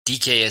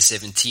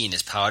DKS17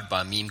 is powered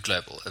by Meme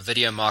Global, a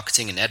video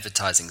marketing and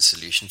advertising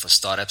solution for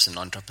startups and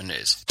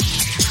entrepreneurs.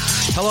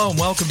 Hello and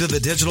welcome to the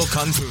Digital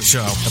Kung Fu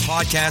Show, a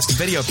podcast and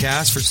video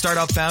cast for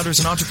startup founders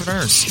and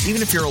entrepreneurs.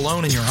 Even if you're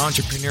alone in your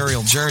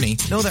entrepreneurial journey,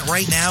 know that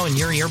right now in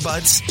your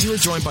earbuds, you are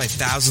joined by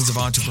thousands of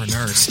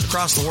entrepreneurs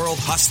across the world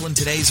hustling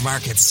today's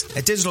markets.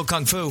 At Digital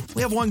Kung Fu,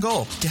 we have one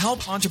goal: to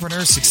help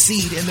entrepreneurs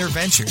succeed in their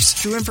ventures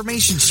through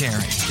information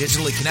sharing,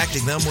 digitally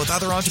connecting them with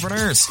other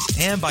entrepreneurs,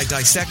 and by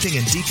dissecting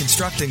and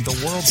deconstructing the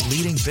world's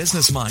leading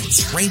business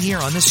minds right here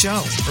on this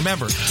show.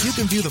 Remember, you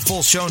can view the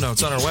full show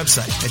notes on our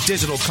website at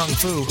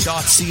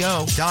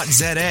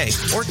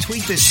digitalkungfu.co.za or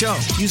tweet this show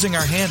using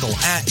our handle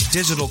at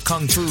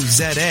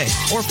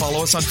digitalkungfuza or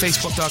follow us on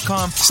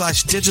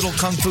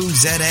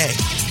facebook.com/digitalkungfuza.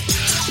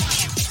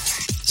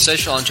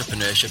 Social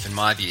entrepreneurship, in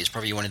my view, is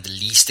probably one of the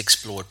least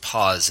explored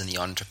paths in the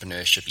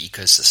entrepreneurship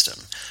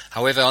ecosystem.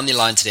 However, on the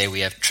line today,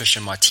 we have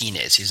Trisha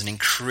Martinez, who's an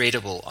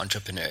incredible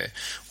entrepreneur,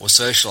 or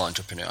social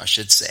entrepreneur, I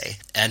should say,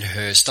 and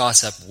her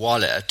startup,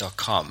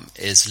 Wala.com,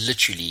 is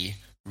literally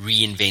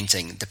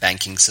reinventing the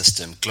banking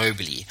system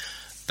globally,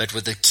 but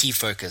with a key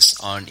focus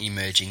on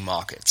emerging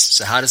markets.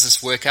 So how does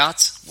this work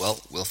out?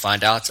 Well, we'll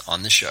find out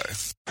on the show.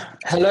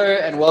 Hello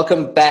and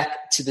welcome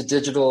back to the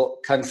Digital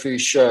Kung Fu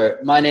Show.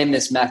 My name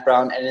is Matt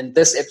Brown, and in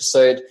this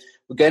episode,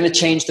 we're going to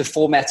change the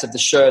format of the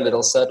show a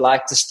little. So I'd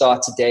like to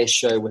start today's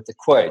show with a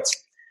quote.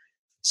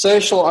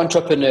 Social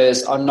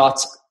entrepreneurs are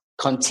not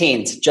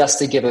content just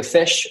to give a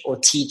fish or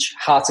teach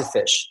how to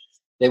fish.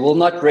 They will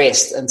not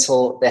rest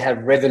until they have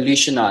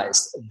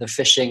revolutionized the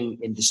fishing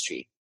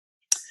industry.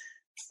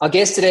 Our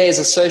guest today is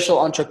a social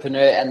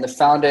entrepreneur and the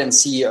founder and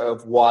CEO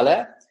of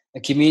Wala, a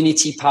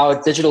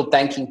community-powered digital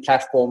banking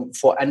platform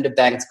for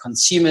underbanked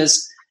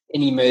consumers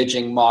in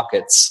emerging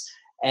markets.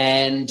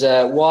 And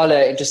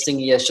Wala,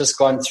 interestingly, has just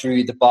gone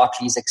through the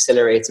Barclays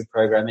Accelerator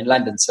program in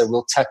London, so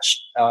we'll touch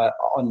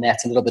on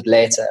that a little bit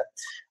later.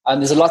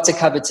 There's a lot to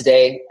cover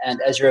today, and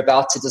as you're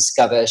about to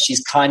discover,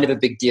 she's kind of a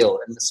big deal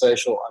in the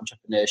social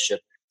entrepreneurship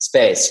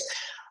space.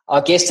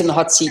 Our guest in the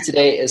hot seat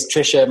today is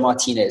Trisha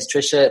Martinez.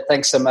 Trisha,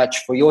 thanks so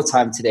much for your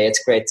time today.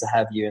 It's great to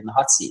have you in the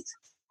hot seat.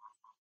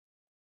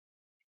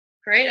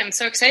 Great. I'm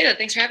so excited.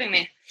 Thanks for having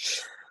me.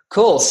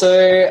 Cool.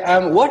 So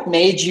what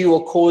made you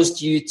or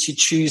caused you to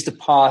choose the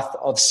path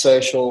of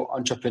social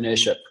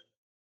entrepreneurship?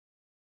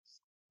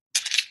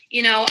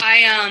 You know,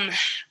 I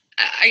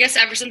guess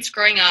ever since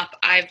growing up,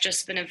 I've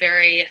just been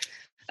a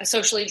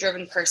socially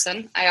driven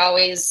person. I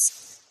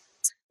always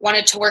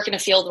wanted to work in a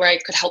field where I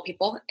could help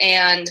people,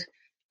 and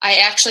I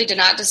actually did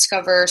not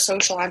discover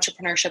social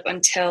entrepreneurship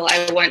until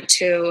I went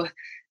to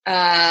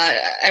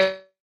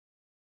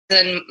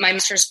in my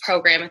master's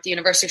program at the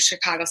University of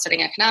Chicago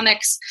studying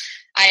economics.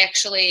 I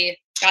actually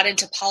got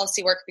into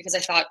policy work because I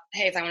thought,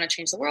 hey, if I want to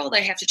change the world,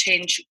 I have to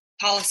change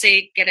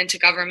policy, get into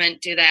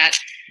government, do that.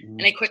 Mm-hmm.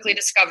 And I quickly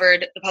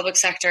discovered the public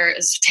sector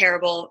is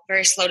terrible,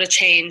 very slow to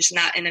change,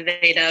 not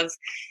innovative.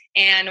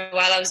 And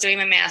while I was doing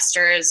my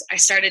master's, I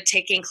started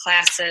taking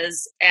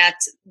classes at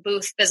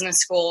Booth Business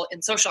School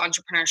in social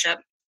entrepreneurship.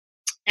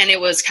 And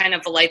it was kind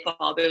of a light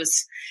bulb. It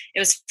was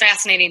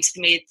fascinating to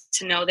me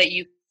to know that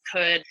you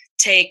could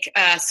take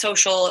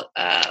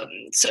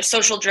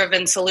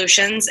social-driven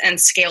solutions and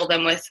scale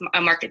them with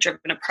a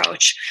market-driven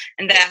approach.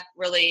 And that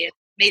really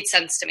made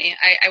sense to me.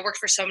 I worked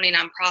for so many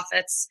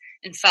nonprofits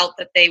and felt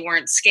that they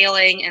weren't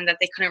scaling and that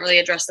they couldn't really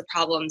address the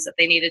problems that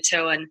they needed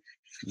to. And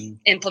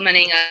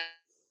implementing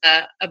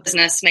a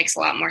business makes a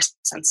lot more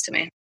sense to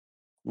me.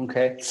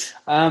 Okay.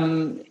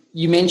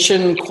 You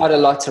mentioned quite a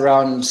lot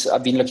around,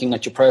 I've been looking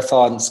at your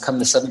profile and some of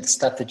the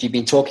stuff that you've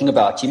been talking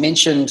about. You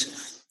mentioned,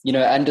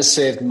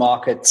 underserved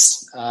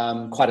markets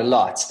quite a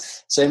lot.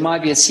 So in my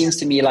view, it seems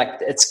to me like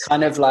it's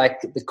kind of like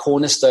the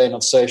cornerstone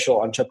of social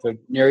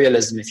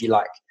entrepreneurialism, if you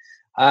like.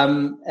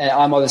 I'm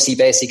obviously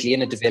basically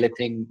in a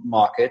developing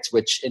market,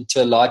 which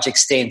to a large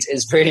extent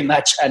is very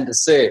much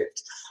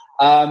underserved.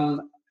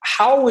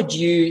 How would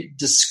you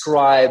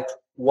describe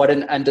what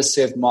an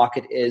underserved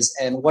market is,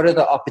 and what are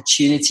the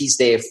opportunities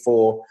there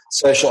for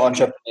social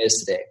entrepreneurs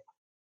today?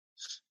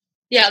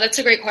 Yeah, that's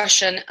a great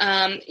question.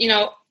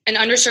 An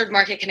underserved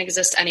market can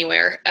exist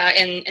anywhere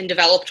in the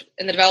developed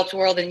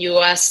world, in the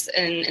US,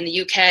 in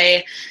the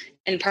UK,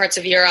 in parts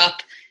of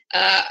Europe.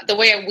 The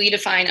way we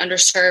define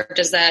underserved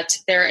is that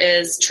there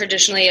is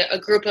traditionally a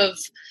group of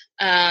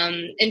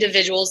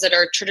individuals that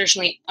are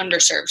traditionally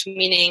underserved,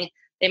 meaning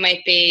they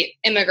might be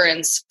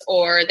immigrants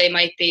or they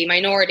might be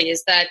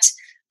minorities that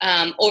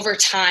over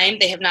time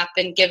they have not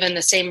been given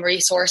the same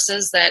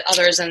resources that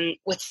others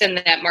within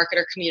that market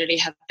or community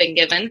have been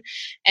given.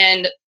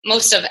 And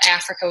most of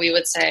Africa, we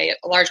would say,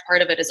 a large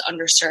part of it is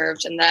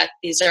underserved, and that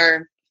these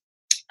are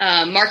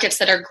markets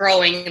that are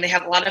growing and they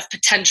have a lot of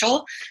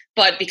potential,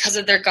 but because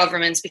of their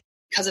governments,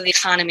 because of the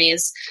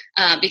economies,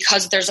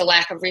 because there's a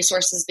lack of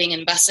resources being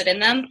invested in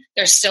them,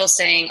 they're still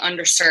staying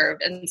underserved.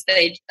 And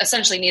they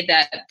essentially need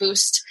that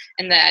boost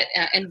and that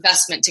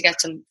investment to get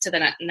to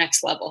the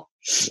next level.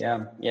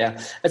 Yeah.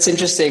 It's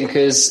interesting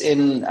because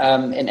in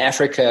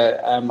Africa,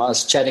 I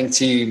was chatting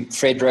to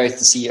Fred Roth,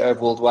 the CEO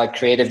of Worldwide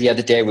Creative, the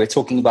other day. We were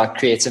talking about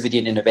creativity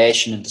and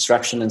innovation and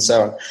disruption and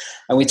so on.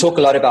 And we talk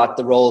a lot about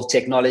the role of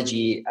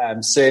technology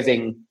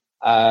serving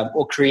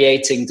or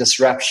creating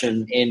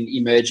disruption in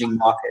emerging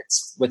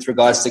markets with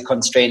regards to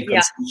constrained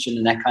consumption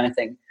and that kind of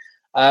thing.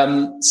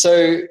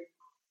 So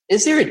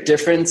is there a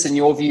difference in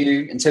your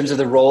view in terms of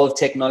the role of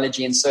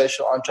technology in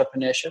social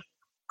entrepreneurship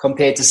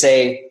compared to,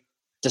 say,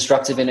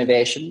 disruptive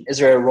innovation? Is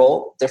there a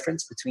role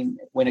difference between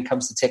when it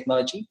comes to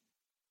technology?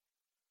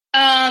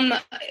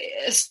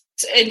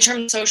 In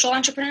terms of social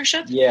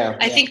entrepreneurship?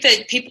 I think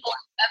that people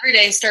every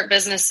day start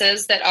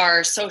businesses that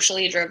are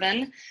socially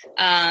driven.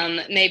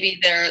 Maybe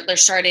they're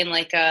starting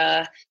like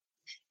a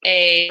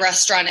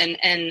restaurant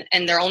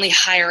and they're only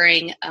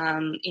hiring,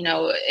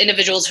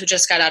 individuals who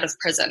just got out of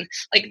prison.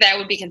 Like that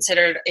would be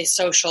considered a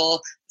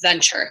social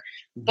venture.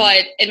 Mm-hmm.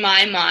 But in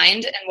my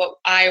mind, and what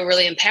I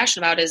really am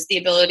passionate about is the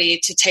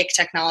ability to take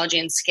technology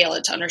and scale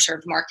it to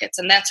underserved markets.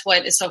 And that's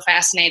what is so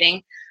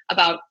fascinating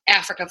about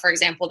Africa, for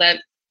example,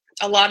 that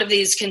a lot of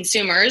these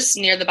consumers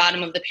near the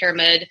bottom of the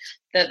pyramid,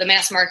 the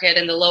mass market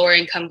and the lower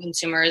income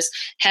consumers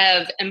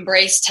have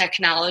embraced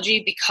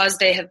technology because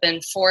they have been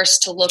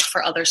forced to look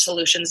for other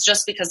solutions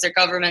just because their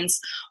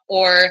governments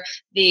or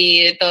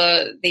the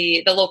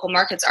local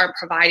markets aren't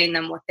providing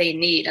them what they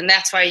need. And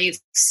that's why you've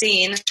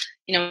seen,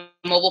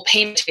 mobile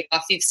payment take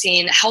off. You've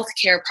seen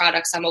healthcare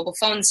products on mobile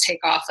phones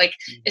take off. Like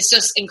it's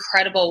just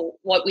incredible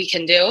what we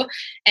can do.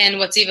 And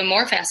what's even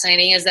more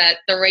fascinating is that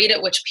the rate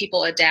at which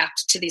people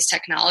adapt to these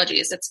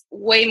technologies, it's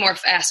way more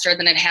faster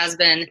than it has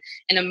been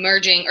in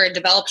emerging or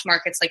developed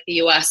markets like the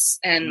US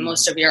and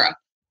most of Europe.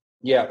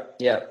 Yeah.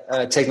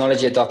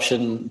 Technology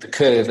adoption, the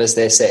curve, as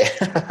they say.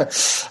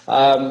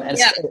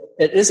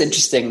 It is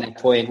interesting, that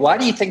point. Why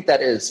do you think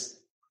that is?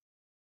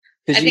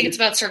 I think it's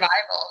about survival.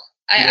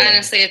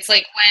 Honestly, it's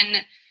like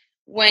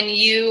when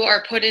you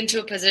are put into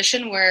a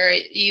position where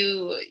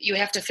you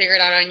have to figure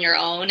it out on your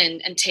own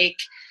and take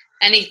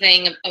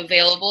anything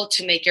available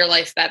to make your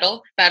life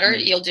better,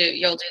 you'll do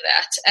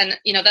that. And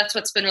that's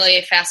what's been really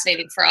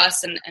fascinating for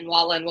us and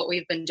Walla and what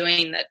we've been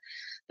doing, that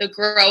the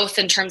growth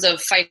in terms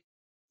of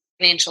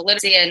financial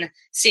literacy and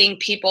seeing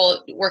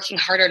people working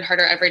harder and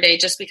harder every day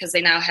just because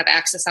they now have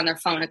access on their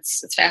phone.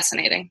 It's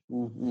fascinating.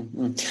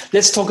 Mm-hmm.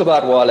 Let's talk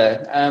about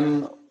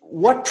Walla.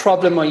 What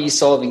problem are you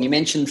solving? You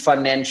mentioned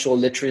financial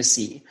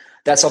literacy.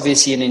 That's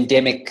obviously an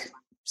endemic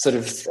sort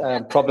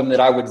of problem that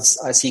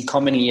I see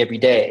commonly every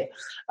day.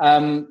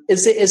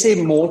 Is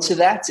there more to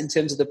that in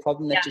terms of the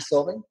problem that you're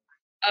solving?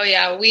 Oh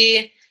yeah,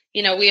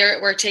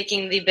 we're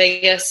taking the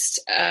biggest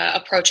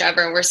approach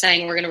ever. We're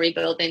saying we're going to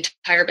rebuild the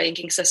entire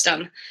banking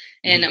system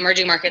in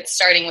emerging markets,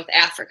 starting with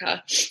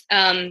Africa.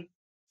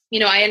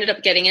 I ended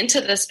up getting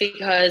into this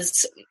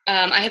because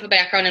I have a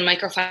background in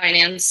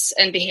microfinance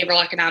and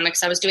behavioral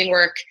economics. I was doing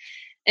work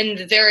in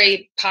the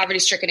very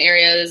poverty-stricken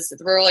areas,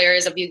 the rural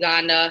areas of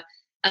Uganda,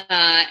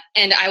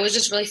 and I was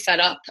just really fed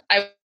up.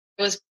 I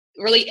was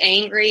really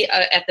angry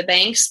at the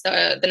banks,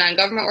 the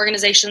non-government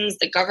organizations,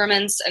 the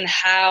governments, and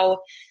how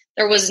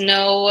there was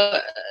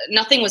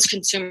nothing was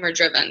consumer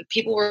driven.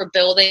 People were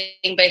building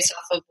based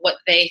off of what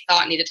they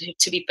thought needed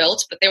to be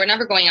built, but they were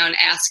never going out and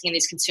asking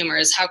these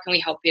consumers, how can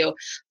we help you?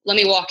 Let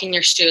me walk in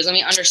your shoes. Let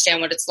me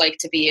understand what it's like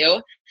to be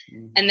you.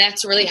 And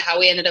that's really how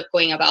we ended up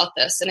going about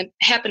this. And it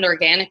happened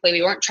organically.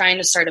 We weren't trying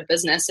to start a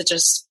business. It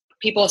just,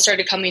 people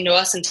started coming to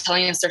us and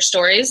telling us their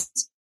stories.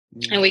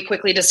 And we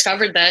quickly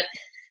discovered that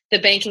the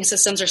banking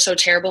systems are so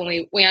terrible,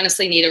 and we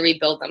honestly need to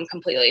rebuild them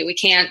completely. We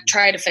can't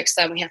try to fix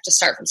them. We have to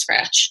start from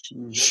scratch.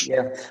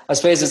 Yeah. I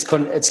suppose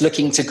it's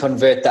looking to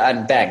convert the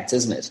unbanked,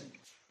 isn't it?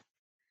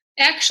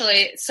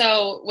 Actually,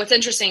 so what's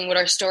interesting, what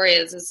our story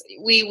is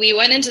we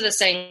went into this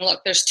saying,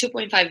 look, there's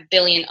 2.5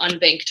 billion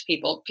unbanked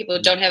people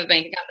who don't have a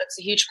bank account. That's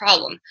a huge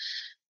problem.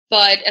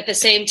 But at the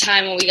same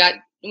time, when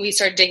we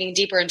started digging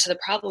deeper into the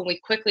problem, we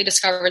quickly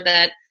discovered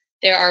that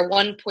there are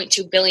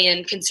 1.2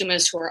 billion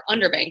consumers who are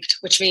underbanked,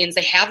 which means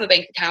they have a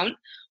bank account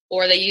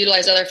or they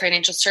utilize other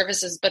financial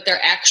services, but they're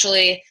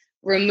actually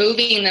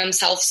removing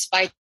themselves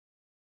by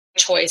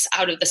choice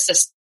out of the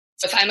system.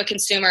 So if I'm a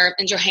consumer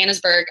in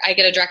Johannesburg, I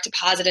get a direct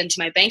deposit into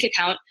my bank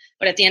account,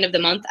 but at the end of the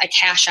month, I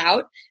cash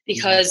out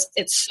because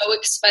it's so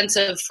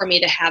expensive for me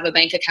to have a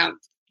bank account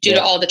due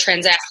to all the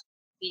transaction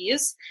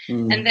fees.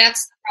 And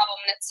that's the problem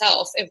in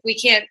itself.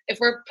 If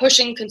we're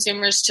pushing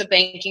consumers to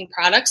banking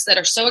products that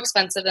are so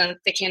expensive that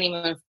they can't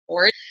even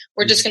afford,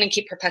 we're just going to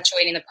keep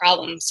perpetuating the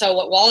problem. So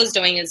what Walla is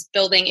doing is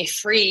building a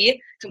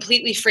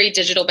completely free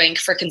digital bank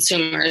for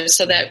consumers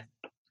so that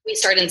we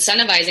start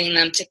incentivizing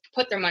them to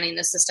put their money in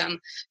the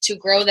system, to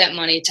grow that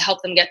money, to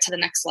help them get to the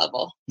next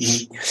level.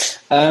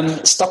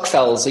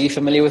 Stokvels, are you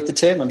familiar with the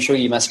term? I'm sure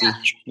you must be.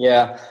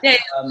 Yeah, of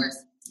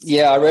course.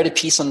 Yeah, I wrote a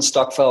piece on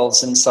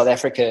stokvels in South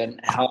Africa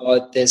and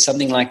how there's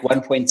something like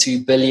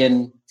 1.2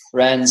 billion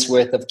rands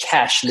worth of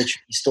cash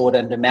literally stored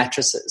under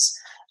mattresses.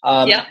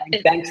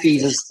 Bank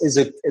fees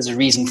is a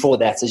reason for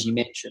that, as you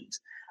mentioned.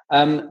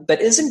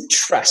 But isn't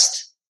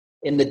trust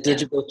in the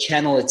digital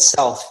channel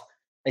itself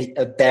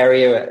a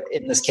barrier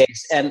in this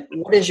case? And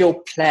what is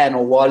your plan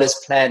or Waller's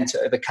plan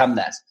to overcome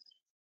that?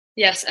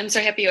 Yes, I'm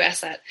so happy you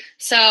asked that.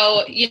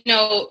 So,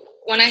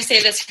 when I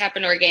say this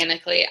happened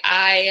organically,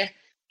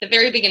 the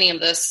very beginning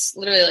of this,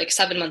 literally like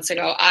 7 months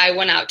ago, I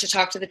went out to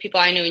talk to the people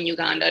I knew in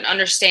Uganda and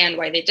understand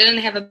why they didn't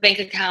have a bank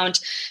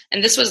account.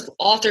 And this was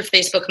all through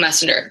Facebook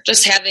Messenger,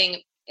 just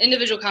having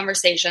individual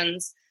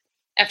conversations.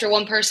 After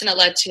one person, it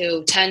led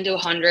to 10 to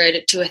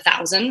 100 to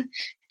 1,000.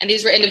 And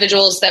these were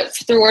individuals that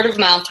through word of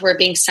mouth were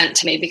being sent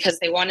to me because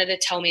they wanted to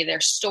tell me their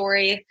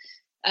story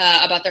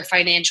about their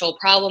financial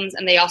problems.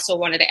 And they also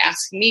wanted to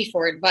ask me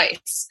for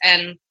advice.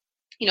 And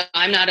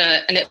I'm not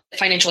a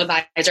financial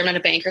advisor. I'm not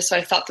a banker. So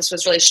I thought this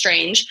was really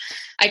strange.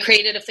 I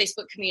created a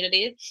Facebook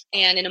community,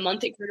 and in a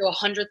month it grew to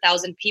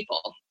 100,000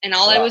 people. And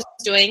all I was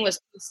doing was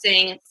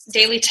posting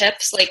daily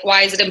tips, like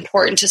why is it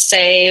important to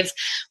save?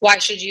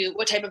 What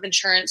type of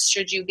insurance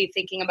should you be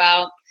thinking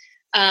about?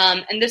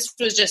 And this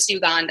was just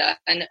Uganda.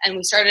 And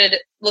we started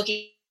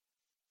looking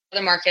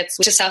other markets,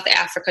 which is South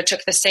Africa,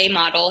 took the same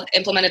model,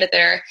 implemented it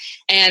there.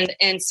 And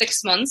in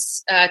 6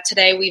 months,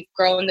 today we've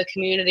grown the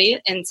community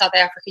in South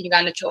Africa,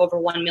 Uganda to over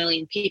 1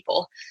 million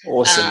people.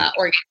 Awesome.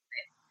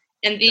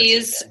 And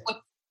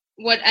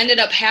what ended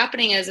up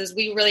happening is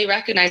we really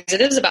recognized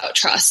it is about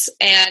trust.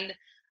 And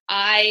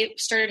I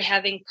started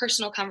having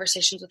personal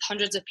conversations with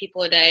hundreds of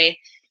people a day.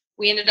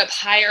 We ended up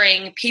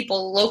hiring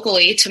people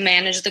locally to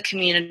manage the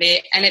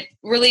community. And it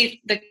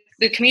really,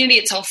 the community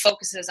itself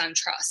focuses on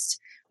trust.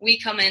 We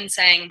come in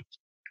saying,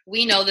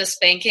 we know this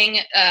banking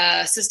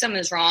system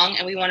is wrong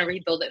and we want to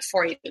rebuild it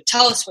for you.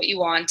 Tell us what you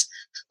want.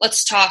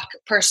 Let's talk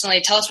personally.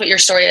 Tell us what your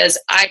story is.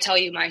 I tell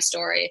you my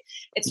story.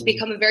 It's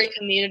become a very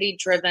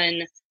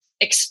community-driven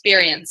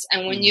experience.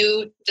 And when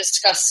you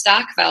discuss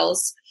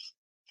Stockvels,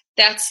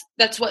 that's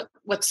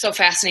what's so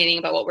fascinating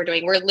about what we're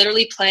doing. We're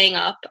literally playing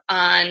up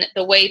on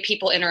the way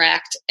people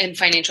interact in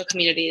financial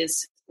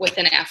communities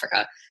within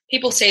Africa.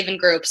 People save in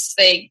groups.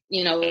 They,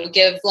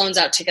 give loans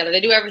out together.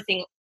 They do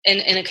everything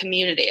in a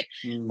community.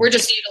 We're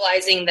just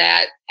utilizing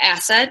that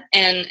asset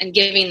and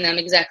giving them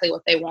exactly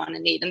what they want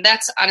and need. And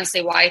that's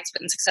honestly why it's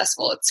been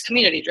successful. It's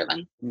community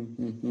driven.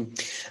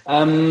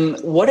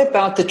 What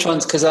about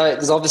because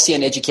there's obviously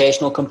an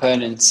educational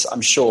component,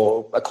 I'm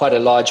sure, quite a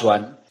large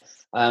one,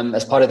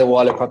 as part of the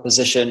Waller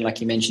proposition,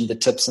 like you mentioned, the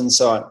tips and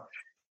so on.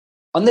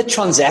 On the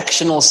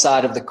transactional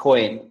side of the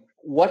coin,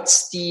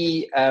 what's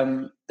the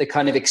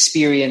kind of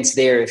experience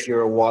there if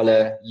you're a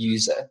Waller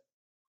user?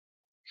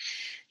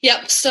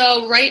 Yep.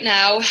 So right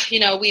now,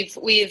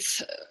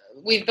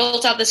 we've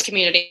built out this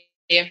community.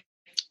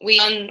 We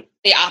on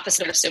the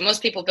opposite of so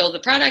most people build the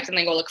product and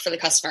they go look for the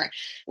customer.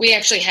 We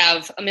actually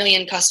have 1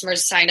 million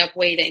customers signed up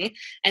waiting,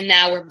 and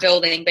now we're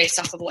building based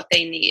off of what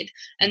they need.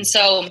 And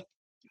so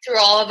through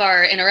all of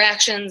our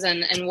interactions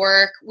and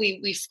work,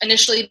 we've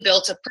initially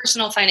built a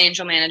personal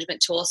financial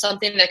management tool,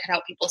 something that could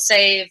help people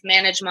save,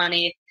 manage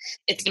money.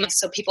 It's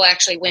so people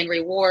actually win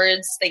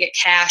rewards. They get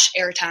cash,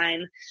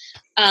 airtime.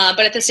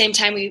 But at the same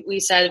time, we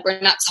said we're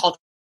not solving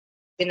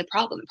the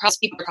problem. The problem is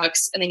people have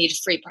products and they need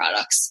free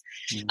products.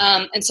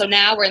 And so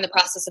now we're in the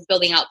process of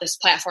building out this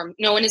platform.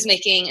 No one is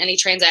making any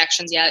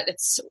transactions yet.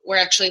 We're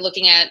actually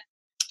looking at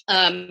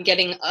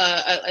getting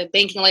a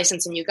banking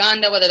license in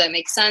Uganda, whether that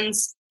makes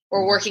sense.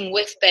 We're working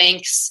with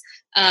banks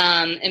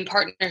in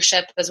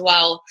partnership as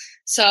well.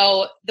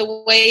 So the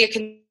way a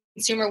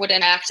consumer would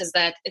interact is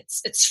that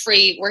it's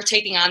free. We're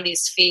taking on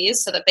these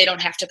fees so that they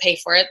don't have to pay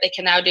for it. They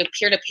can now do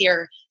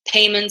peer-to-peer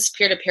payments,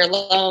 peer-to-peer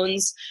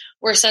loans.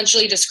 We're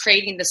essentially just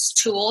creating this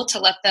tool to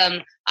let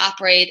them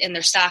operate in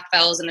their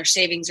Stockvels and their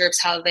savings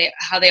groups how they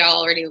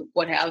already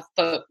would have,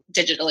 but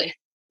digitally.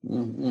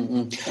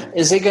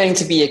 Is there going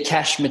to be a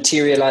cash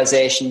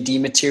materialization,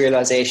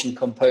 dematerialization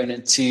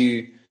component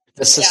to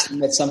the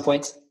system at some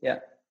point? Yeah.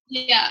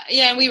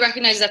 And we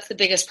recognize that's the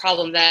biggest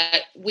problem,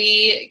 that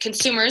we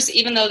consumers,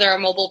 even though there are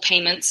mobile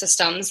payment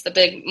systems, the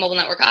big mobile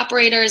network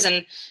operators,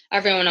 and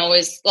everyone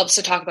always loves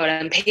to talk about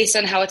M-Pesa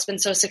and how it's been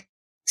so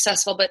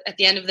successful. But at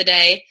the end of the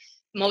day,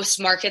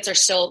 most markets are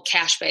still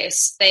cash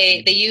based.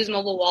 They use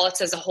mobile wallets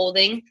as a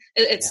holding.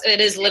 It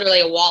is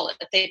literally a wallet.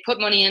 They put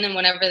money in, and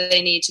whenever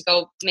they need to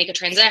go make a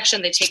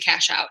transaction, they take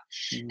cash out.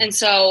 And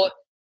so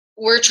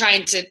we're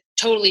trying to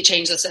totally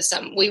change the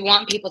system. We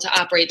want people to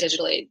operate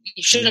digitally.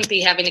 You shouldn't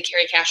be having to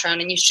carry cash around,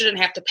 and you shouldn't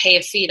have to pay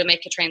a fee to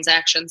make a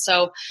transaction.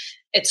 So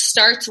it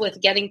starts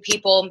with getting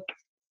people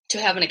to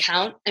have an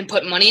account and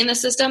put money in the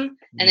system,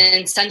 and then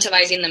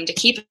incentivizing them to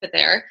keep it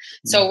there.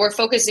 So we're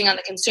focusing on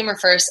the consumer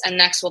first, and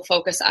next we'll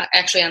focus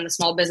actually on the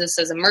small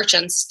businesses and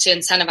merchants to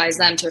incentivize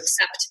them to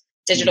accept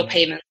digital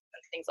payments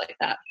and things like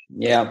that.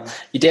 Yeah,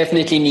 you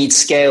definitely need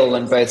scale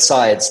on both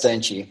sides,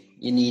 don't you?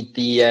 You need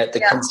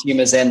the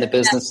consumers and the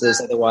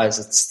businesses. Otherwise,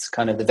 it's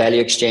kind of the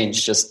value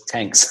exchange just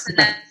tanks.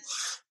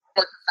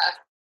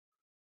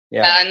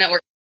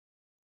 Network.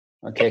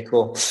 Okay,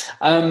 cool.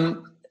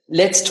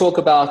 let's talk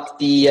about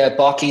the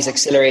Barclays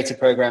Accelerator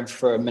Program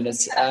for a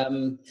minute.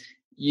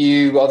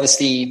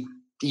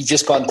 You've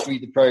just gone through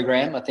the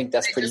program. I think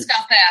that's pretty. Just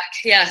got back.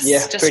 Yes.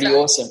 Yeah, pretty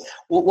awesome.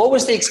 What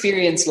was the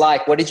experience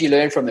like? What did you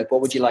learn from it?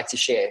 What would you like to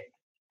share?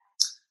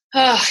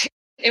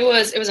 It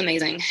was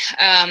amazing.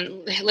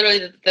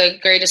 Literally the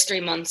greatest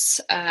 3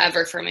 months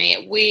ever for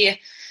me.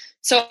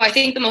 So I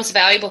think the most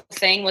valuable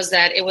thing was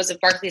that it was a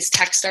Barclays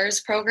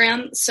Techstars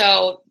program.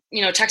 So,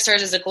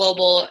 Techstars is a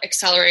global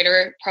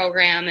accelerator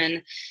program,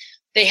 and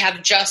they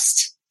have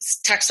just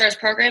Techstars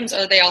programs,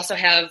 or they also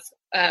have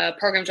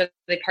programs where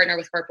they partner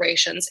with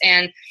corporations.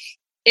 And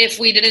if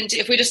we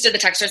just did the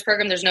Techstars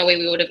program, there's no way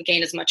we would have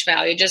gained as much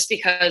value, just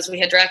because we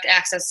had direct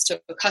access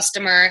to a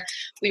customer.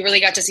 We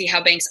really got to see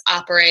how banks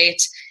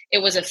operate.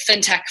 It was a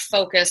fintech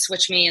focus,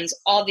 which means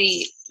all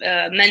the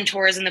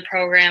mentors in the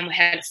program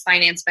had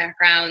finance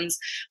backgrounds,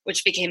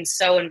 which became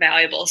so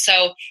invaluable.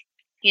 So,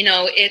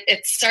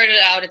 it started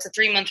out, it's a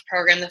 3-month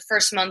program. The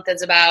first month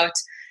is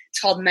it's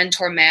called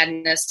Mentor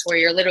Madness, where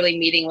you're literally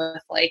meeting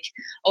with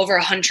over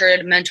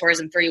 100 mentors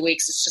in 3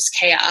 weeks. It's just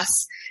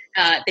chaos.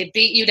 They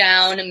beat you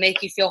down and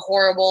make you feel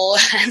horrible,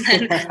 and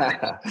then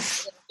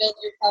build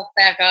yourself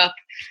back up.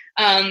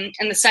 And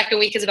the second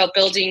week is about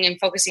building and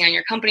focusing on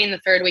your company. And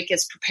the third week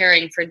is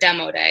preparing for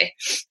demo day.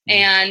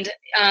 And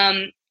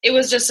it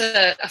was just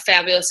a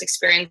fabulous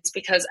experience,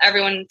 because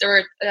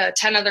there were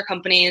 10 other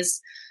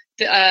companies,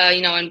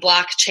 in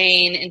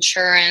blockchain,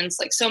 insurance,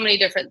 so many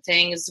different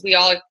things. We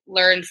all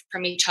learned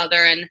from each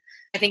other. And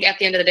I think at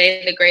the end of the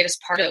day, the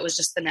greatest part of it was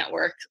just the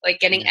network,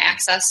 getting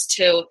access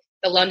to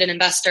the London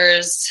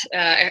investors,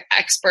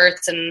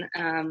 experts, and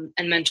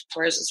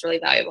mentors is really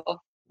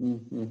valuable.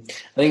 Mm-hmm.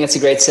 I think that's a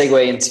great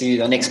segue into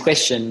the next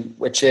question,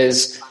 which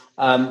is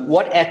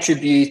what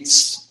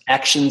attributes,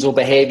 actions, or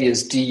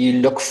behaviors do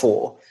you look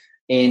for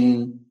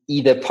in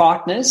either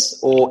partners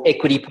or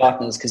equity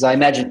partners? Because I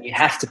imagine you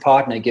have to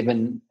partner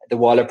given the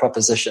Wallet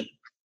proposition.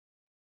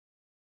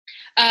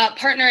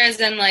 Partner as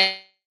in in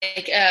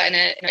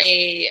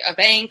a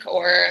bank,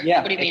 or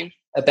what do you mean?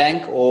 A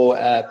bank or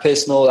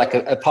personal,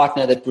 a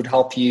partner that would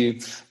help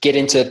you get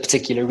into a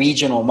particular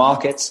region or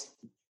market.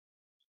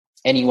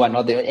 Anyone?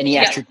 Are there any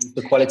attributes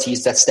or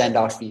qualities that stand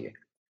out for you?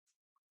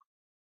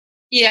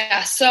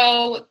 Yeah.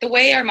 So the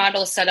way our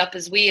model is set up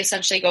is we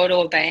essentially go to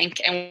a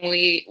bank and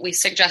we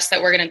suggest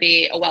that we're going to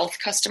be a wealth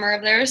customer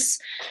of theirs.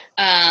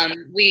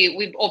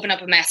 We open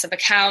up a massive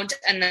account,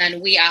 and then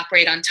we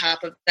operate on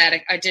top of that,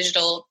 a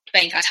digital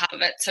bank on top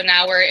of it. So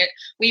now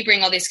we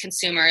bring all these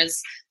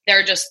consumers.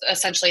 They're just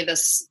essentially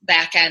this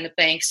back end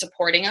bank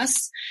supporting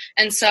us.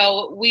 And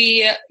so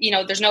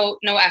there's no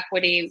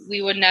equity.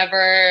 We would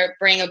never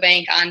bring a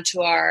bank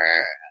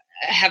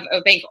have a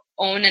bank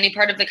own any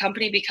part of the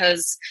company,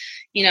 because,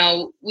 we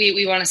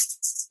want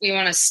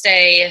to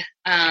stay,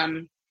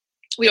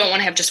 we don't want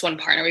to have just one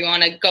partner. We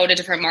want to go to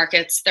different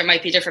markets. There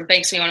might be different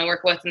banks we want to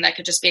work with, and that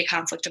could just be a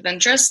conflict of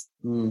interest.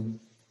 Mm.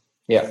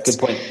 Yeah, good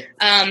point.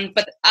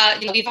 But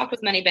we've talked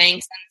with many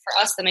banks, and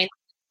for us,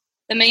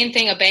 the main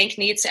thing a bank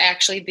needs to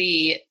actually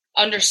be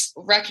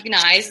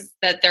recognize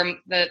that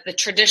the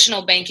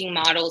traditional banking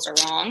models are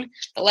wrong.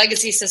 The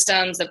legacy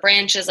systems, the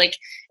branches,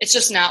 it's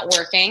just not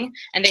working,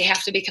 and they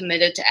have to be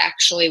committed to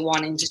actually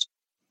wanting to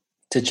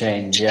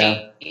change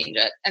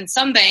it. And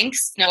some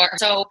banks, they're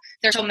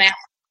so massive.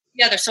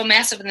 Yeah, they're so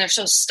massive, and they're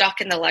so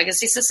stuck in the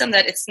legacy system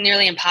that it's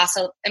nearly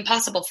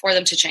impossible for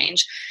them to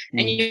change.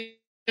 And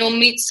you'll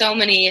meet so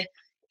many,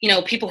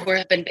 people who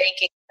have been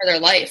banking for their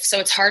life. So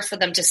it's hard for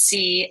them to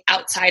see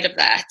outside of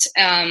that.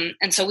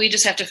 And so we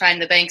just have to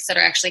find the banks that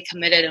are actually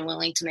committed and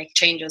willing to make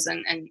changes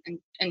and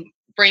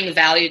bring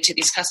value to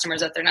these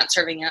customers that they're not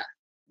serving yet.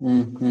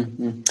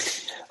 Mm-hmm.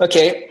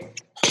 Okay.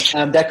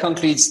 That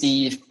concludes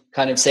the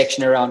kind of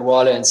section around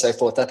Wallet and so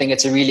forth. I think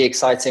it's a really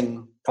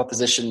exciting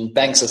proposition.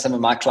 Banks are some of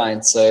my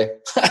clients, so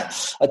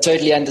I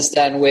totally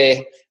understand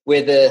where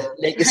the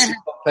legacy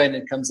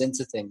component comes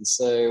into things.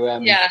 So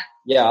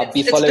I'll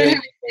be following.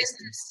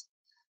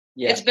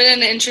 It's been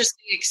an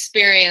interesting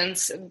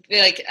experience.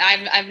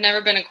 I've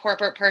never been a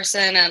corporate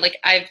person, and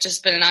I've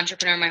just been an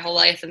entrepreneur my whole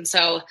life, and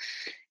so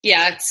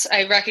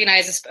I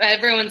recognize this.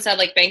 Everyone said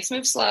banks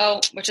move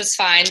slow, which is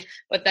fine,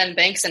 but then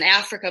banks in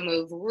Africa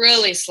move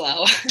really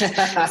slow. So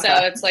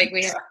it's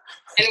we're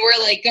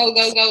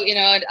go.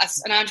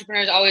 An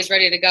entrepreneur is always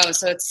ready to go.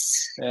 So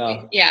it's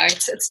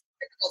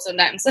difficult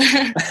sometimes.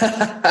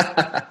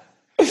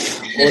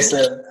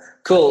 Awesome,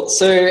 cool.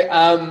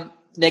 So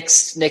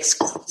next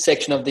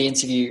section of the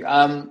interview.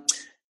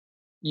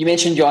 You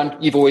mentioned, John,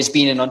 you've always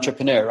been an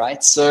entrepreneur,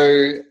 right?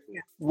 So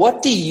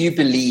what do you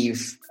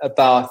believe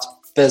about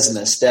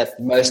business that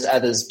most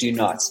others do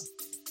not?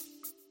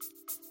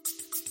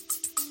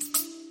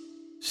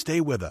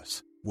 Stay with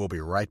us. We'll be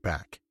right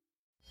back.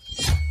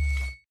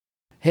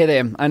 Hey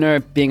there, I know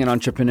being an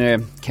entrepreneur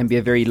can be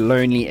a very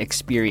lonely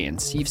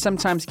experience. You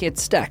sometimes get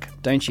stuck,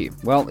 don't you?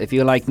 Well, if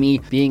you're like me,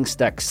 being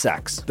stuck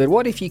sucks. But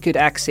what if you could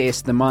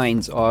access the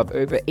minds of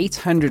over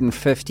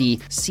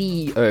 850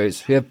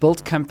 CEOs who have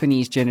built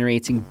companies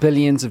generating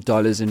billions of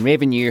dollars in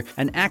revenue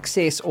and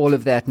access all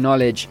of that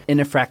knowledge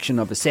in a fraction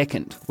of a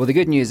second? Well, the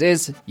good news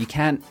is you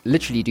can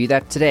literally do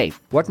that today.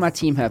 What my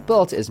team have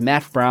built is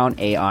Matt Brown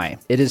AI.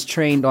 It is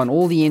trained on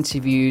all the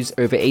interviews,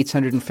 over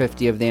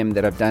 850 of them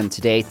that I've done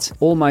to date,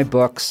 all my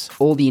books,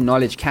 all the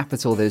knowledge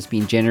capital that has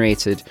been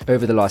generated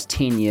over the last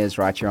 10 years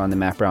right here on the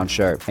Matt Brown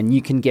Show. And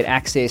you can get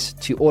access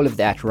to all of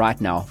that right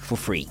now for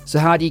free. So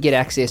how do you get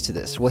access to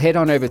this? Well, head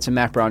on over to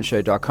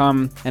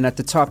mattbrownshow.com and at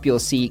the top you'll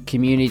see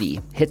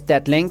community. Hit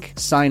that link,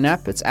 sign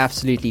up, it's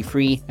absolutely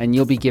free, and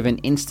you'll be given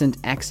instant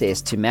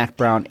access to Matt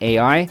Brown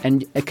AI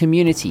and a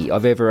community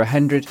of over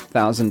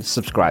 100,000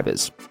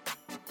 subscribers.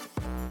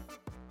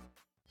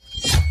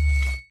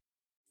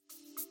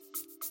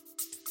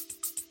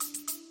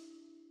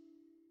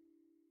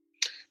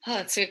 Oh,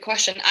 that's a good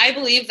question. I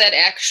believe that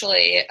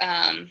actually,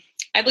 I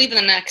believe in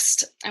the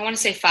next, I want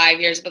to say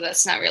 5 years, but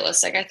that's not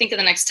realistic. I think in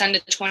the next 10 to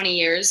 20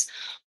 years,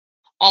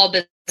 all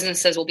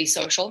businesses will be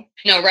social.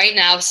 Right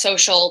now,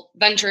 social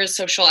ventures,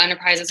 social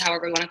enterprises,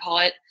 however you want to call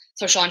it,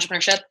 social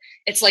entrepreneurship,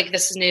 it's like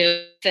this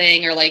new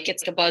thing, or like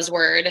it's a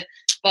buzzword.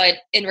 But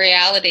in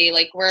reality,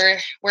 like we're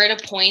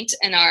at a point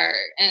in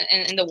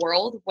the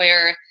world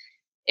where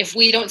if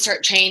we don't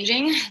start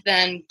changing,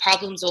 then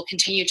problems will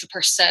continue to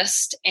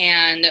persist,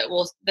 and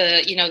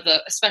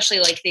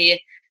especially like the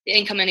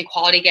income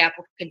inequality gap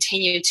will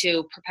continue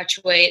to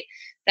perpetuate.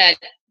 That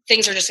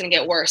things are just going to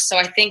get worse. So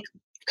I think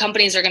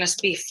companies are going to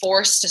be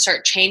forced to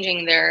start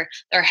changing their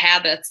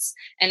habits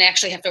and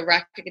actually have to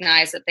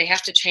recognize that they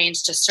have to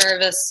change to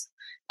service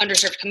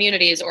underserved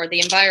communities or the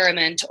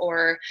environment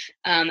or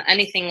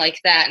anything like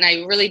that. And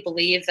I really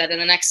believe that in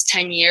the next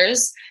 10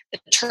 years, the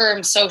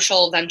term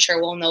social venture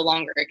will no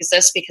longer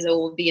exist because it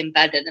will be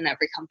embedded in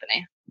every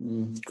company.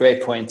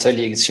 Great point.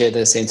 Totally share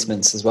those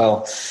sentiments as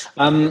well.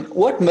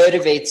 What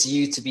motivates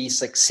you to be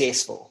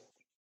successful?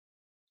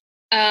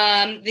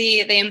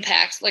 The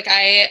impact. Like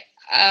I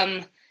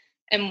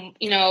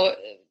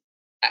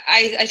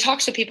talk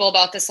to people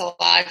about this a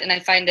lot, and I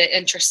find it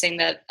interesting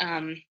that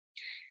I'm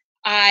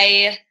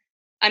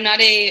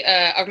not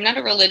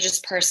a religious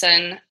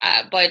person,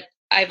 but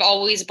I've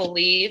always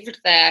believed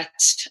that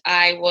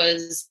I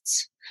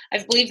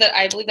believe that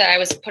I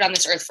was put on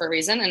this earth for a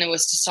reason, and it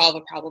was to solve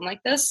a problem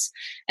like this.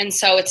 And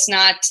so it's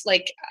not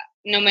like,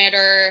 no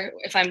matter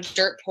if I'm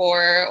dirt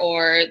poor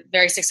or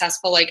very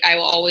successful, like I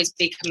will always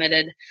be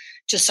committed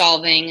to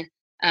solving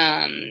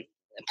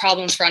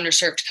problems for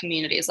underserved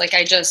communities. Like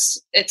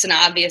it's an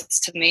obvious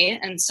to me.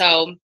 And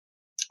so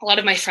a lot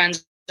of my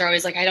friends are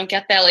always like, I don't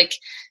get that. Like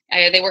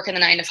they work in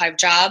the 9-to-5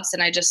 jobs,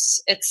 and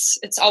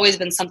it's always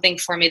been something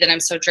for me that I'm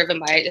so driven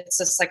by it. It's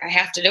just like, I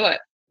have to do it.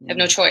 I have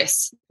no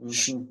choice.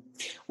 Mm-hmm.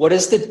 What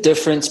is the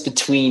difference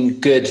between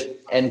good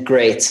and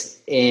great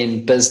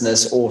in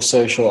business or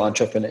social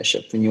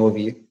entrepreneurship in your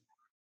view?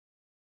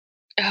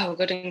 Oh,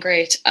 good and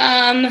great.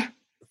 I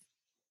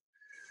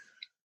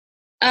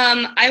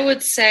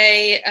would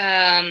say,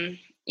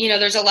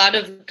 there's a lot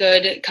of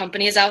good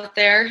companies out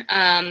there.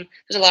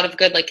 There's a lot of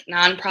good like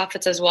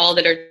nonprofits as well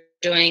that are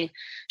doing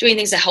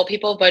things to help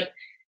people. But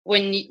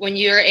when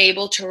you're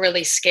able to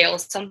really scale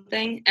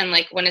something, and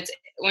like when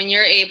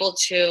you're able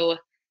to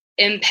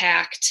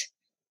impact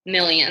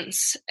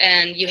millions,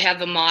 and you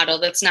have a model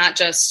that's not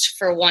just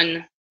for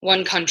one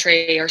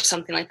country or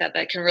something like that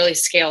can really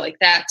scale like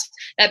that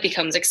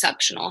becomes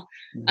exceptional.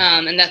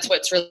 And that's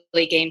what's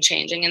really game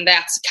changing. And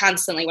that's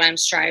constantly what I'm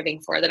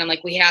striving for, that I'm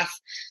like,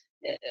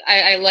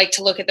 I like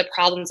to look at the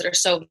problems that are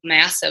so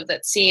massive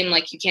that seem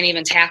like you can't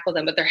even tackle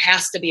them, but there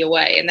has to be a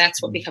way. And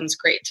that's what becomes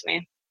great to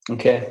me.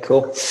 Okay,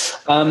 cool.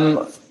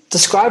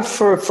 Describe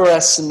for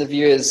us and the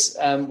viewers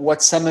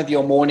what some of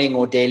your morning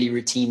or daily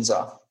routines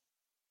are.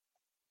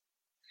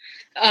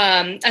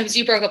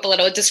 You broke up a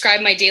little.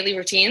 Describe my daily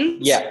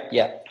routines.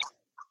 Yeah.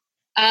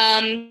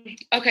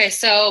 Okay,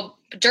 so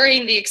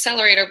during the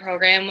accelerator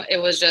program, it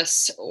was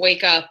just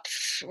wake up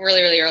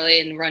really, really early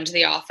and run to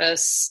the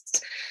office,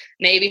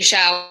 maybe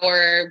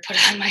shower,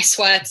 put on my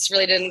sweats,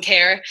 really didn't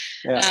care.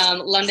 Yeah.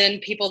 London,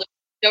 people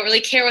don't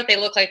really care what they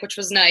look like, which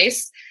was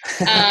nice.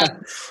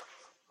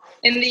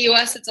 In the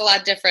US, it's a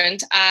lot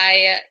different.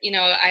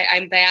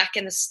 I'm back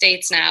in the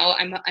States now.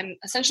 I'm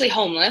essentially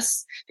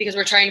homeless because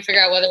we're trying to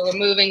figure out whether we're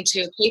moving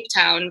to Cape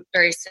Town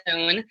very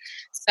soon.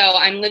 So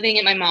I'm living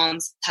at my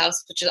mom's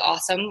house, which is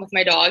awesome, with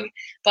my dog.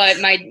 But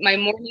my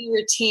morning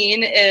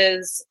routine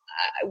is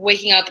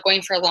waking up,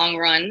 going for a long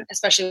run,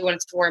 especially when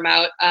it's warm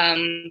out.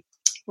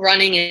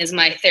 Running is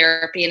my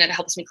therapy, and it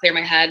helps me clear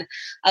my head.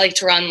 I like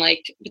to run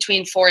like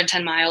between 4 and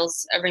 10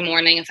 miles every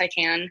morning if I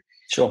can.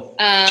 Sure.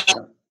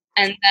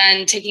 And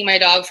then taking my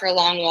dog for a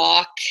long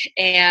walk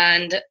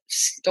and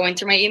going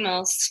through my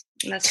emails.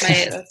 And that's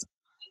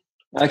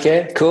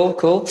Okay,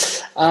 cool.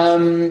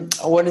 I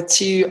wanted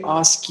to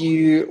ask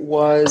you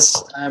was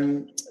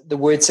the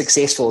word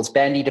successful. It's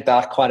bandied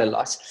about quite a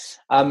lot.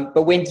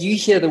 But when you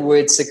hear the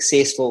word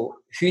successful,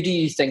 who do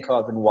you think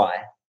of and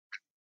why?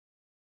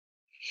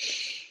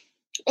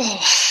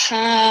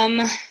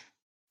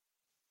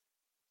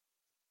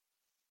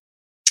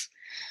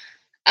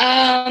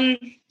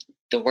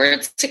 The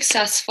word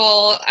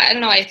successful, I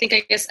don't know. I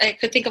guess I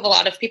could think of a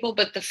lot of people,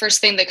 but the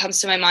first thing that comes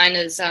to my mind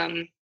is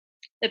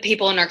the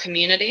people in our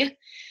community,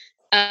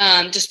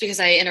 just because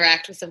I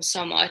interact with them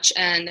so much.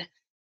 And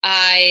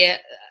I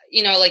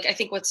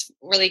think what's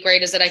really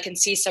great is that I can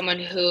see someone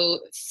who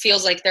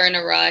feels like they're in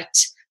a rut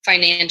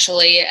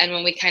financially, and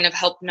when we kind of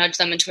help nudge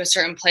them into a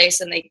certain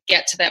place and they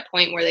get to that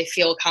point where they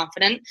feel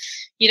confident.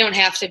 You don't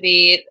have to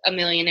be a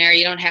millionaire.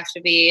 You don't have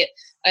to be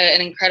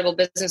an incredible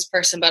business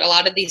person, but a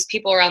lot of these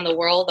people around the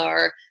world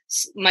are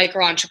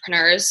micro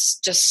entrepreneurs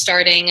just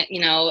starting,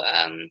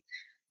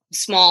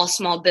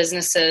 small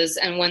businesses.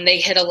 And when they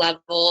hit a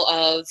level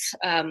of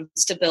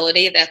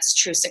stability, that's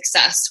true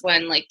success.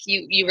 When like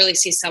you really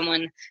see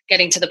someone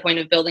getting to the point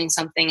of building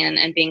something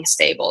and being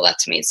stable, that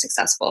to me is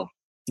successful.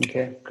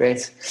 Okay,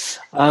 great.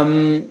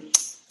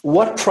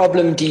 What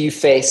problem do you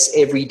face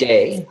every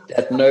day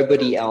that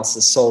nobody else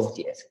has solved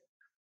yet?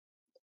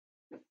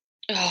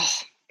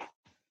 That's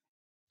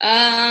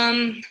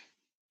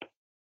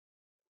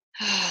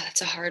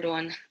a hard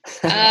one.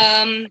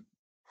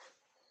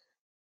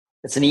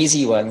 It's an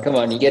easy one. Come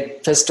on, you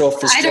get pissed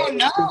off. I don't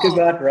know. Think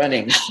about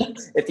running.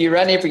 If you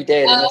run every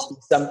day, there must be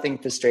something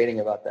frustrating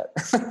about that.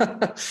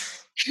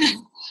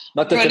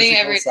 Not the running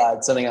physical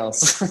side, something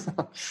else.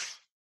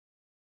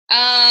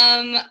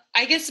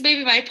 I guess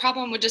maybe my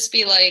problem would just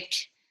be like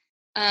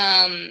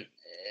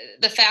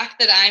the fact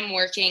that I'm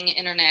working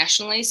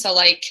internationally. So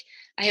like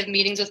I have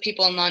meetings with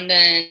people in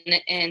London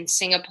and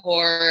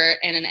Singapore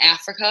and in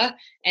Africa,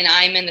 and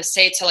I'm in the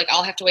States. So like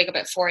I'll have to wake up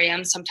at 4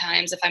 a.m.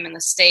 sometimes if I'm in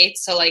the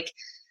States. So like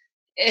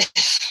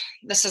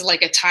this is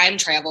like a time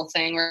travel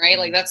thing, right?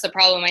 Like that's the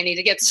problem I need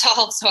to get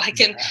solved so I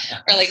can,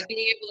 or like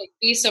being able to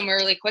be somewhere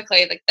really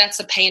quickly. Like that's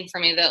a pain for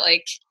me, that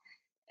like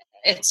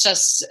it's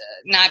just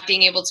not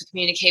being able to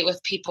communicate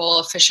with people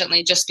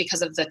efficiently just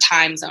because of the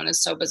time zone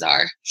is so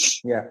bizarre.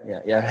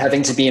 Yeah.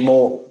 Having to be in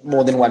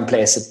more than one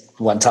place at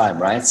one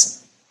time, right?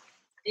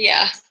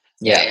 Yeah.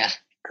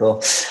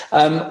 Cool.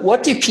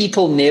 What do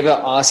people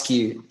never ask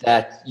you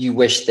that you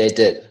wish they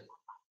did?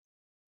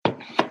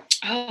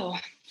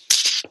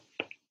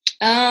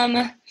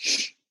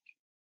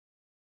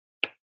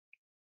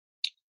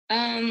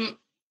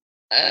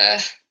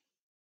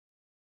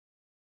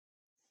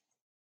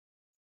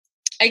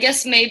 I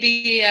guess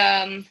maybe,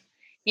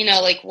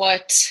 like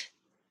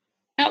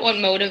not what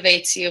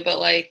motivates you, but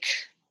like,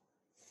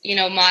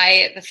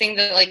 the thing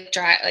that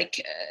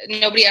like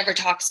nobody ever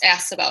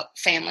asks about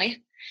family.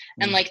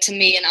 Mm-hmm. And like, to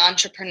me, an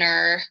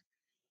entrepreneur,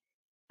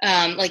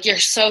 like your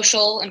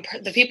social and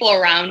the people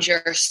around you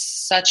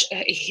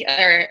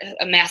are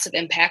a massive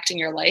impact in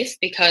your life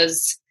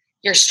because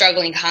you're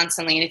struggling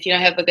constantly. And if you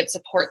don't have a good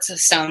support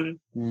system,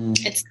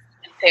 it's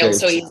failed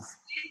so easy.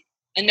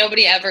 And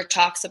nobody ever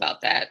talks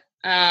about that.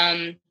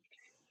 And,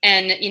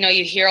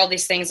 you hear all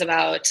these things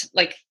about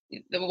like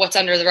what's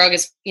under the rug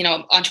is,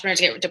 entrepreneurs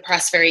get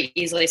depressed very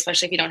easily,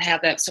 especially if you don't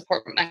have that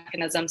support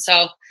mechanism.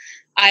 So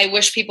I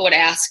wish people would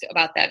ask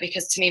about that,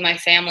 because to me, my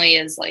family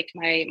is like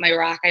my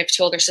rock. I have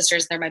 2 older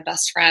sisters. They're my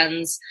best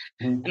friends.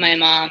 Mm-hmm. And my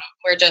mom,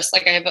 we're just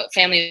like, I have a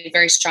family of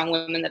very strong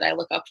women that I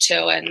look up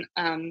to. And,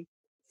 I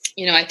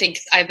think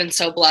I've been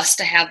so blessed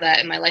to have that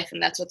in my life.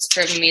 And that's what's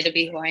driven me to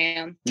be who I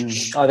am.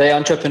 Mm. Are they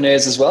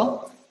entrepreneurs as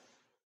well?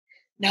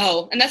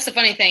 No. And that's the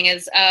funny thing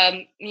is,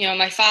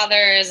 my father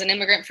is an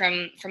immigrant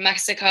from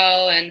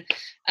Mexico, and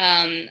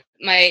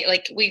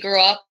we grew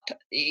up,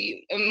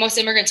 most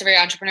immigrants are very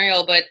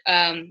entrepreneurial, but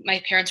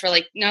my parents were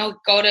like, no,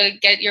 go to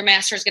get your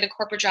master's, get a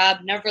corporate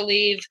job, never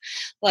leave.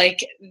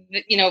 Like,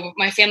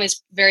 my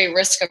family's very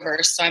risk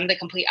averse. So I'm the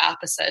complete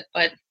opposite,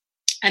 but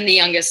I'm the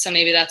youngest. So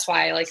maybe that's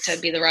why I like to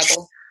be the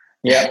rebel.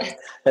 Yeah,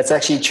 that's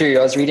actually true.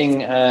 I was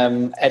reading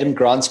Adam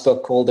Grant's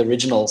book called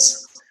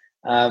Originals.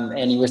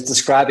 And he was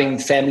describing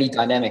family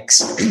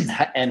dynamics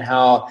and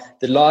how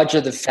the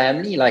larger the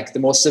family, like the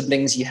more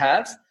siblings you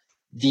have,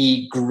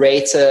 the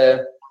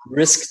greater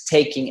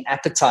risk-taking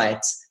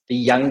appetite the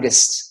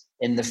youngest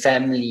in the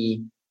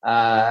family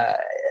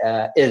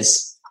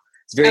is.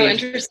 It's very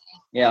interesting.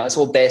 Yeah, it's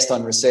all based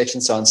on research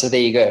and so on. So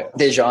there you go.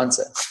 There's your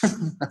answer.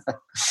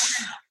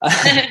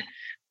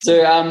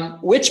 So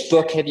which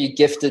book have you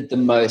gifted the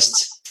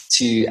most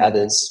to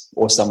others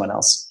or someone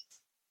else?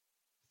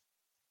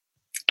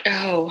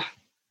 Oh,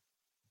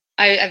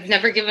 I've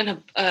never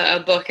given a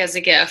book as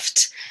a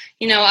gift.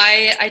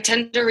 I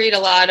tend to read a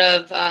lot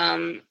of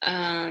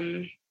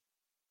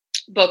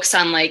books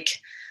on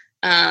like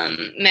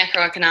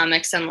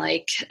macroeconomics and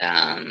like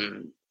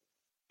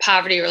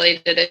poverty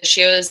related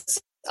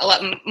issues.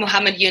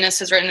 Muhammad Yunus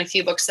has written a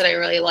few books that I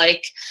really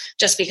like,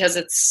 just because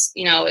it's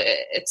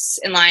it's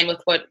in line with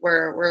what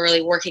we're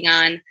really working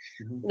on.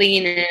 Mm-hmm.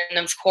 Lean In,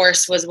 of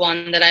course, was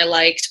one that I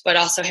liked, but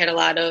also had a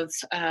lot of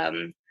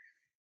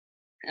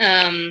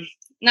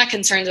not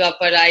concerns about,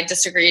 but I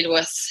disagreed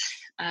with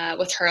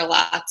her a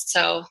lot.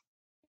 So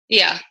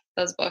yeah,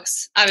 those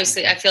books.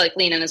 Obviously, I feel like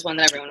Lean In is one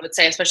that everyone would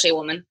say, especially a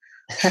woman.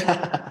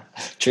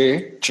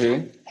 True.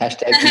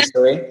 Hashtag true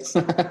story.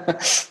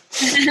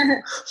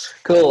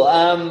 Cool.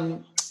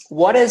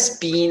 What has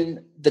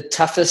been the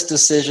toughest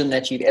decision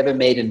that you've ever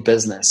made in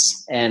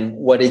business, and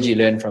what did you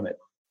learn from it?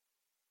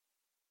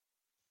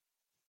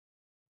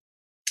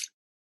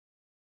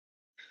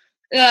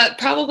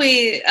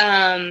 Probably,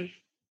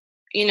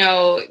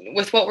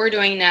 with what we're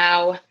doing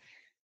now,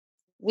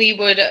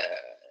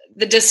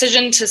 the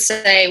decision to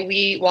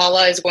say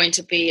Walla is going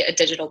to be a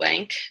digital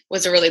bank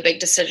was a really big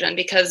decision,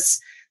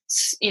 because,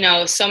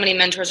 so many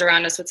mentors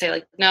around us would say,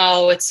 like,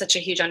 no, it's such a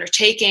huge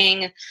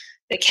undertaking,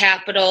 the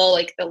capital,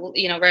 like the,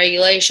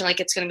 regulation, like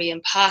it's going to be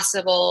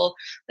impossible.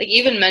 Like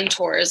even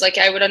mentors, like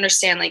I would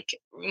understand, like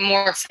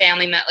more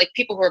family, like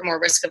people who are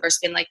more risk averse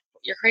being like,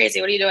 you're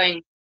crazy, what are you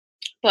doing?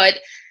 But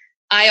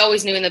I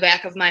always knew in the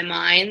back of my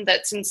mind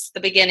that since the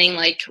beginning,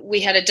 like we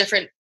had a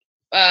different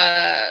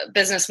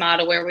business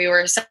model where we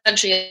were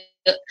essentially,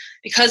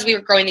 because we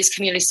were growing these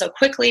communities so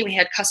quickly, we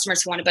had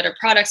customers who wanted better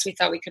products. We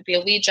thought we could be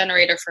a lead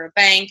generator for a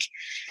bank.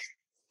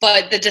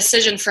 But the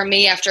decision for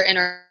me after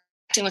interacting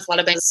with a lot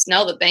of banks,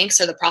 no, the banks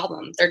are the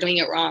problem. They're doing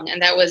it wrong.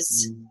 And that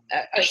was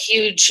a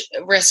huge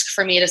risk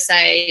for me to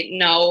say,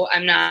 no,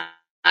 I'm not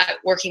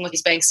working with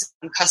these banks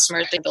and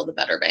customers to build a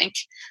better bank.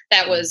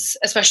 That was,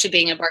 especially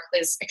being a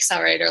Barclays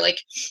accelerator, like,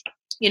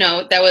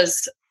 that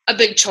was a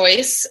big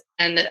choice.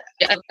 And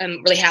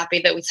I'm really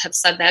happy that we have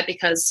said that,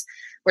 because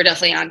we're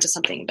definitely on to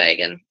something big.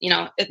 And,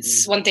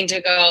 it's one thing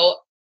to go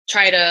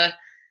try to,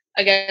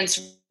 against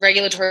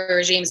regulatory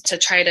regimes, to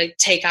try to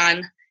take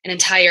on an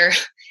entire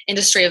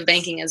industry of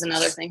banking is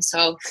another thing.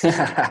 So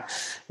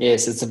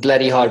yes, it's a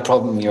bloody hard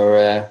problem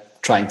you're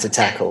trying to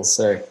tackle.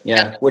 So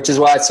yeah, which is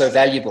why it's so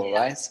valuable,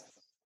 right?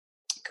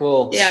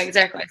 Cool. Yeah,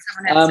 exactly.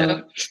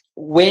 Who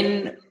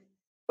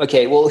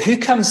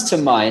comes to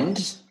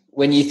mind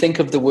when you think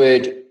of the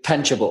word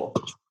punchable?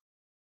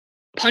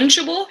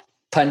 Punchable.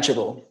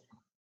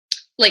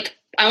 Like,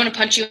 I want to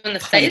punch you in the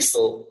face?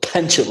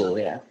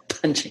 Punchable, yeah.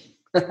 Punching.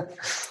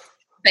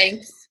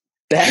 Thanks.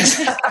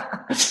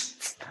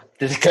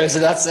 It goes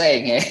without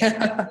saying, eh?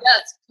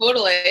 Yes,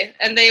 totally.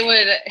 And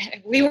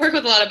we work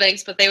with a lot of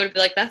banks, but they would be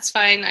like, that's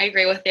fine, I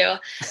agree with you.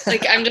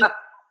 Like,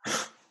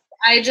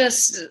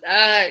 just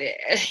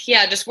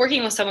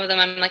working with some of them,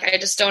 I'm like, I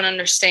just don't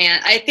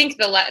understand. I think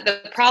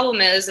the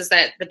problem is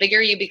that the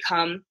bigger you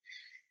become,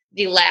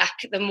 the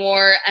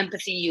more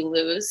empathy you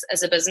lose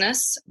as a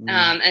business. And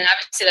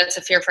obviously that's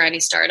a fear for any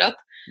startup,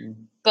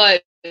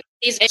 but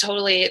these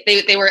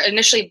they were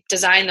initially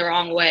designed the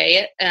wrong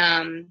way.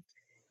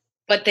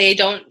 But they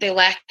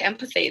lack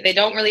empathy. They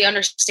don't really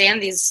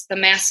understand the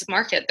massive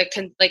market that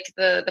can, like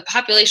the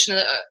population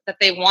that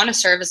they want to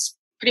serve is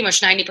pretty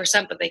much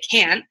 90%, but they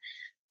can't.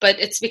 But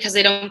it's because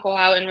they don't go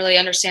out and really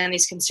understand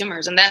these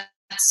consumers. And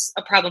that's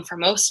a problem for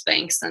most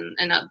banks and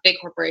big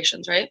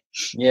corporations, right?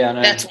 Yeah.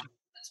 No. That's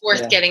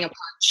worth getting a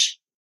punch.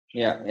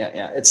 Yeah.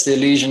 It's the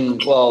illusion.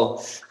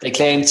 Well, they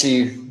claim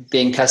to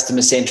being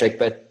customer centric,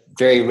 but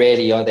very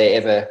rarely are they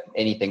ever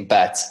anything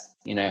but,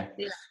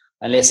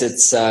 unless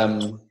it's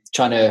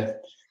trying to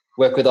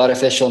work with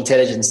artificial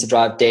intelligence to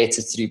drive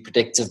data to do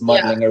predictive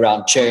modeling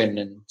around churn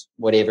and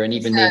whatever. And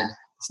even then,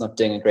 it's not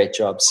doing a great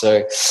job.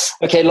 So,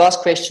 okay, last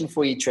question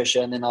for you,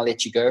 Trisha, and then I'll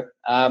let you go.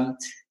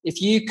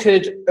 If you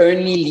could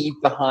only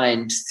leave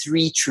behind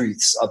 3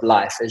 truths of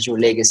life as your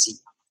legacy,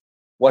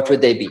 what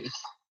would they be?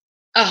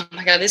 Oh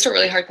my God, these are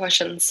really hard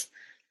questions.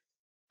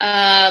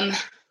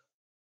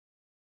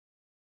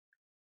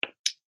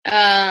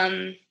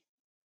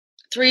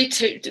 Three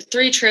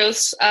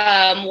truths.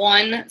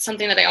 One,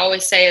 something that I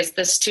always say is,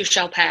 this too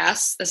shall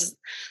pass. That's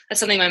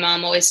something my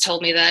mom always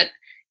told me, that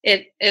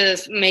it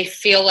may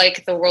feel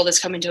like the world is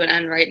coming to an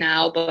end right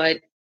now,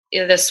 but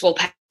this will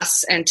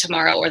pass, and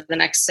tomorrow or the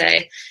next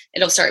day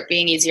it'll start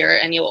being easier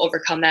and you'll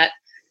overcome that.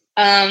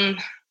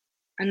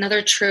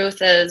 Another truth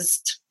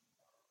is,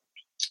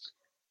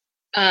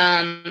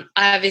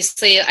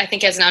 obviously, I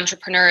think as an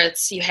entrepreneur,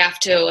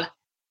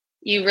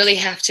 you really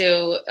have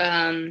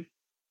to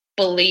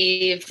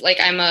believe. Like,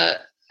 I'm a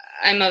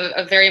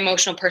very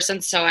emotional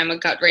person, so I'm a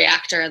gut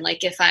reactor, and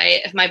like if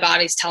my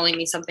body's telling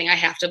me something, I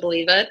have to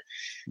believe it.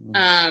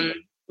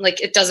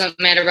 Like, it doesn't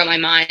matter about my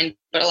mind,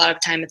 but a lot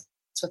of time it's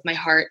with my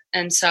heart.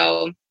 And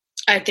so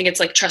I think it's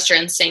like, trust your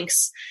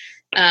instincts,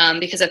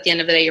 because at the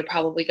end of the day, you're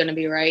probably going to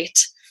be right.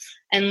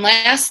 And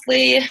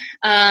lastly,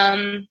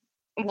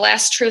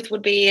 last truth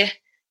would be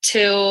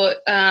to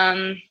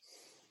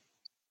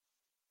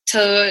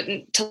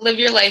live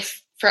your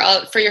life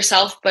for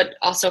yourself, but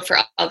also for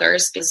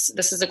others, because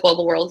this is a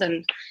global world,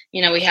 and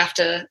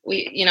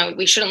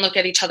we shouldn't look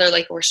at each other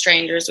like we're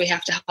strangers. We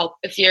have to help.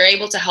 If you're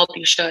able to help,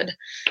 you should,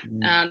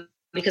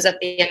 because at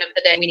the end of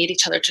the day, we need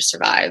each other to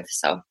survive.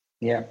 So.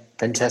 Yeah,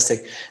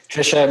 fantastic.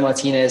 Trisha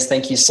Martinez,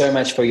 thank you so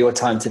much for your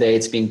time today.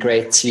 It's been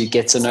great to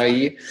get to know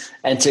you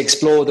and to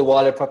explore the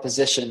Walla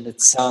proposition.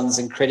 It sounds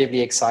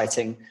incredibly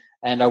exciting,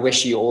 and I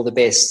wish you all the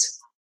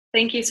best.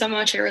 Thank you so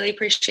much. I really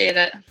appreciate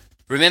it.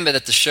 Remember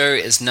that the show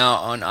is now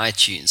on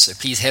iTunes, so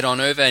please head on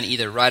over and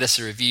either write us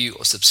a review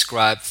or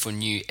subscribe for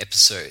new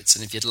episodes.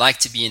 And if you'd like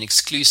to be an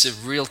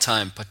exclusive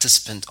real-time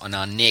participant on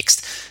our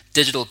next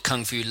Digital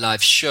Kung Fu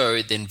live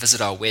show, then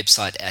visit our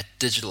website at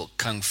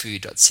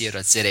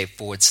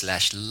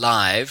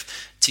digitalkungfu.co.za/live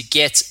to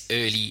get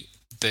early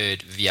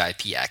bird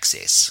VIP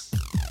access.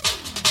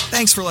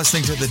 Thanks for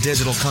listening to the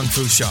Digital Kung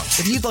Fu Show.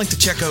 If you'd like to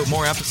check out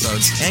more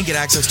episodes and get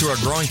access to our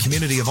growing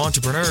community of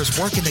entrepreneurs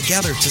working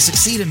together to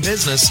succeed in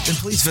business, then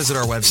please visit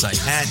our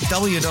website at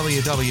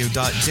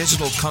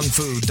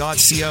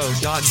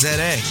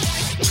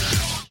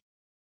www.digitalkungfu.co.za.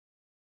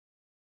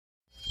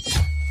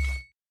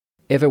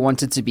 Ever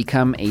wanted to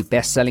become a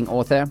best-selling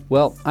author?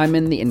 Well, I'm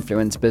in the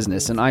influence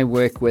business and I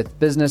work with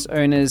business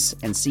owners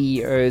and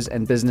CEOs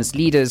and business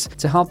leaders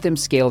to help them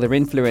scale their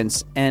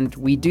influence. And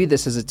we do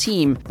this as a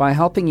team by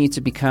helping you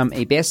to become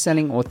a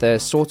best-selling author,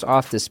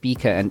 sought-after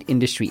speaker and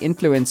industry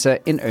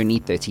influencer in only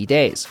 30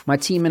 days. My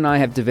team and I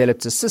have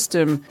developed a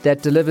system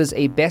that delivers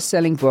a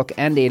best-selling book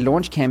and a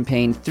launch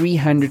campaign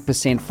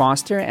 300%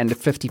 faster and at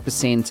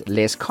 50%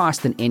 less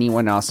cost than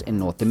anyone else in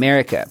North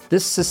America.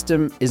 This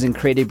system is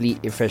incredibly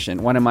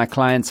efficient. One of my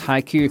clients,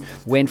 Haiku,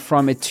 went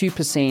from a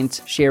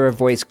 2% share of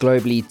voice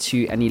globally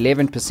to an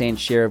 11%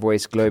 share of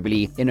voice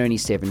globally in only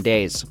 7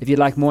 days. If you'd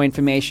like more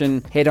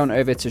information, head on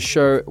over to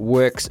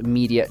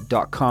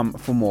showworksmedia.com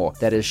for more.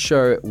 That is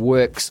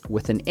showworks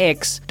with an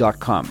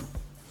X.com.